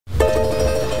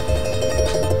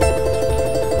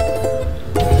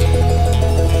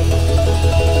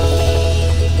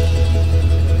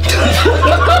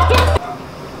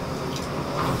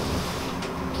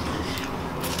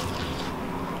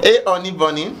Hey, honey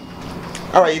bunny.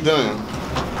 How are you doing?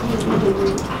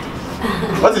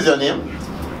 What is your name?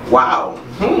 Wow.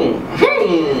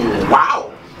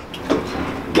 Wow.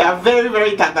 You are very,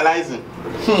 very tantalizing.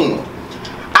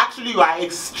 Actually, you are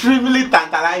extremely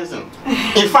tantalizing.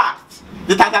 In fact,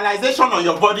 the tantalization on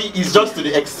your body is just to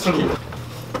the extreme.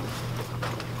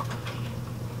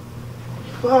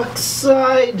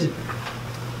 Backside.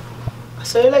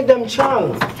 So you like them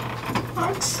strong?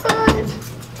 Backside.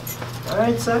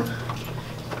 Alright, sir.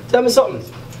 Tell me something.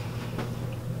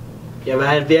 You ever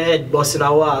have your head busting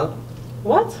a wall?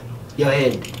 What? Your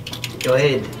head. Your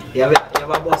head. You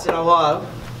ever busting a wall?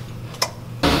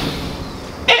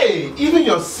 Hey, even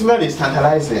your smell is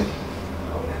tantalizing.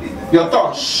 Your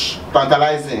touch,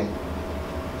 tantalizing.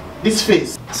 This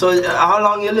face. So how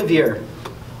long you live here?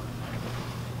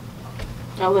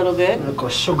 A little bit. Look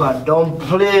at sugar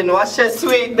dumpling. What's your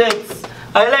sweetness?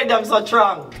 I like them so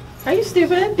strong. Are you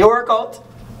stupid? You work out?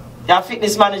 You're a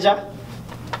fitness manager?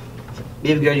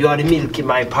 Baby girl, you are the milk in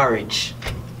my porridge.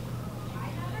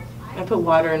 I put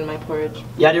water in my porridge.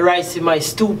 You are the rice in my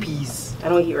stew peas. I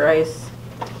don't eat rice.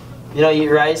 You don't eat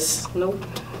rice? Nope.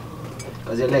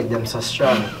 Because you like them so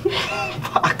strong.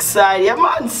 Backside, yeah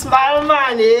man, smile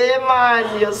man, yeah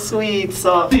man, you're sweet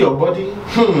so. See your body?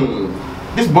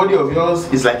 This body of yours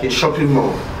is like a shopping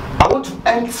mall. I want to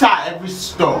enter every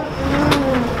store.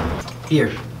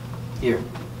 Here. Here.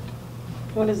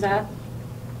 What is that?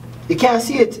 You can't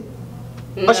see it.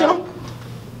 No. But you know,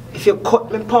 if you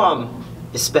cut my palm,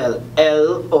 you spell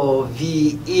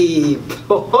L-O-V-E.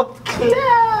 Blood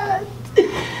clot.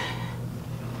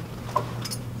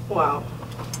 Wow.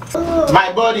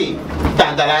 My body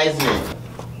tantalizes me.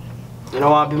 You don't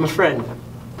want to be my friend?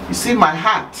 You see, my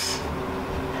heart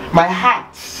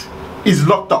is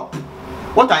locked up.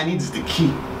 What I need is the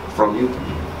key from you.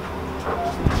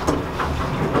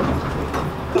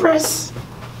 Press.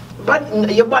 But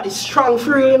your body's strong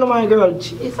for real, you know, my girl.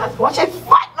 Jesus, watch it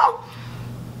fight now.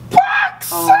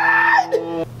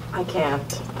 Backside. I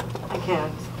can't. I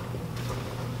can't.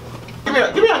 Give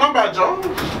me a number, John.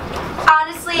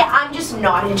 Honestly, I'm just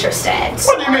not interested.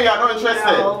 What do you mean you're not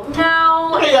interested?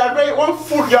 No. Okay, you're a very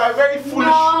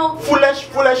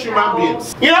foolish human being.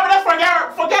 You know what?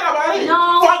 Forget about it.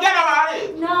 No. Forget about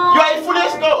it. No. You are a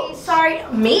foolish girl. Sorry,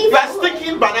 me? You are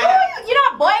sticking banana. You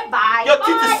know, boy, bye. Your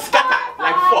teeth is scattered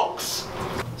like forks.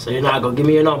 So you're not gonna give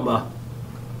me your number?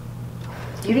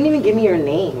 You didn't even give me your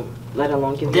name, let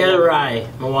alone give me your Del Rai,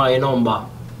 I want your number.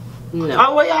 No.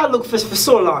 And what y'all look for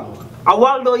so long? And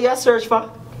what do you search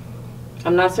for?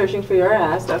 I'm not searching for your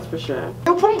ass, that's for sure.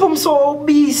 Your pum pum so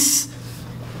obese.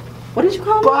 What did you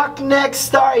call me? Back next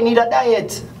star, you need a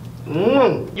diet.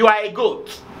 You are a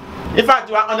goat. In fact,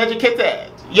 you are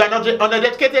uneducated. You are not an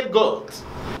uneducated goat.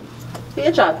 Who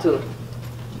you chat to?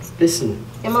 Listen.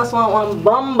 You must want one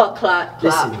bomba clot.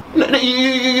 Listen.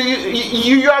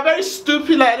 You are very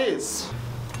stupid like this.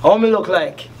 How me look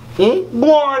like? Go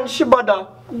on, Shibada.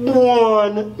 Go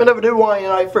on. Whenever they want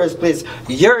you in the first place.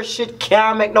 Your shit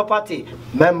can't make no party.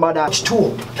 Remember that.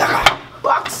 Two.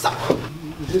 Box up.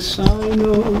 This I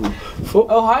know.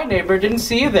 Oh, hi neighbor, didn't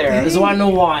see you there. This one no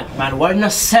want, man. We're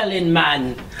not selling,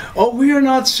 man. Oh, we are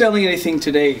not selling anything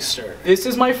today, sir. This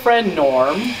is my friend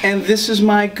Norm. And this is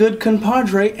my good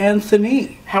compadre,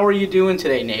 Anthony. How are you doing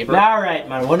today, neighbor? Alright,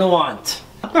 man. What do you want?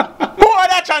 Who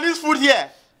ordered Chinese food here?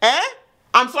 Eh?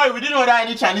 I'm sorry, we didn't order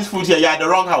any Chinese food here. You're at the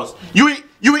wrong house. You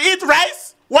eat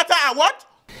rice, water, and what?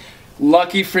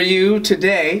 Lucky for you,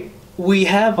 today we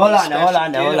have. Hold on. Now,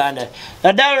 that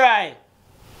right.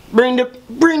 Bring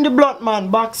the blunt, man.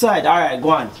 Backside. Alright,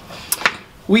 go on.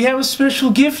 We have a special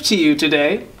gift to you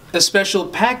today. A special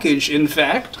package, in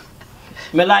fact.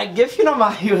 Me like gift, you know,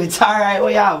 my you. It's alright.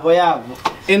 We have.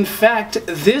 In fact,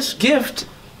 this gift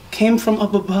came from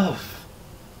up above.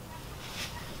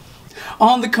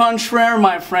 On the contrary,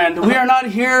 my friend, we are not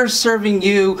here serving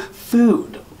you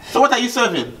food. So what are you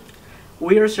serving?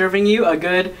 We are serving you a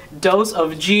good dose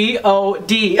of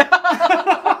G-O-D.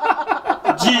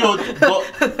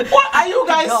 What are you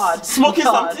guys smoking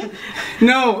something?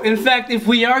 No, in fact, if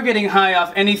we are getting high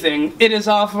off anything, it is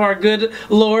off of our good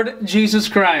Lord Jesus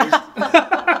Christ.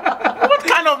 What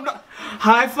kind of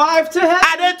High five to heaven.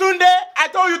 Adetunde, I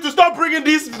told you to stop bringing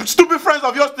these stupid friends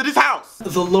of yours to this house.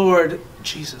 The Lord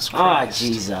Jesus Christ.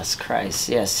 Jesus Christ.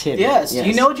 Yes, him. Yes,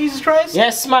 you know Jesus Christ?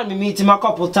 Yes, man, we meet him a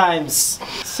couple times.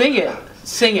 Sing it.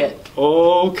 Sing it.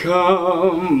 Oh,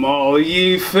 come, all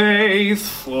ye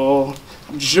faithful,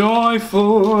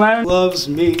 joyful, and loves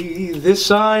me. This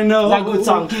I know. That's a good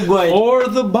song. Keep going. For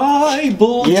the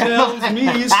Bible tells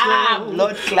me so.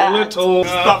 Blood clot. Little.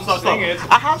 Stop. Sing it.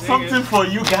 I have something for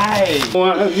you guys.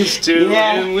 One's two,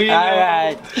 Yeah. and we All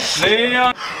right. know they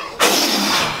are.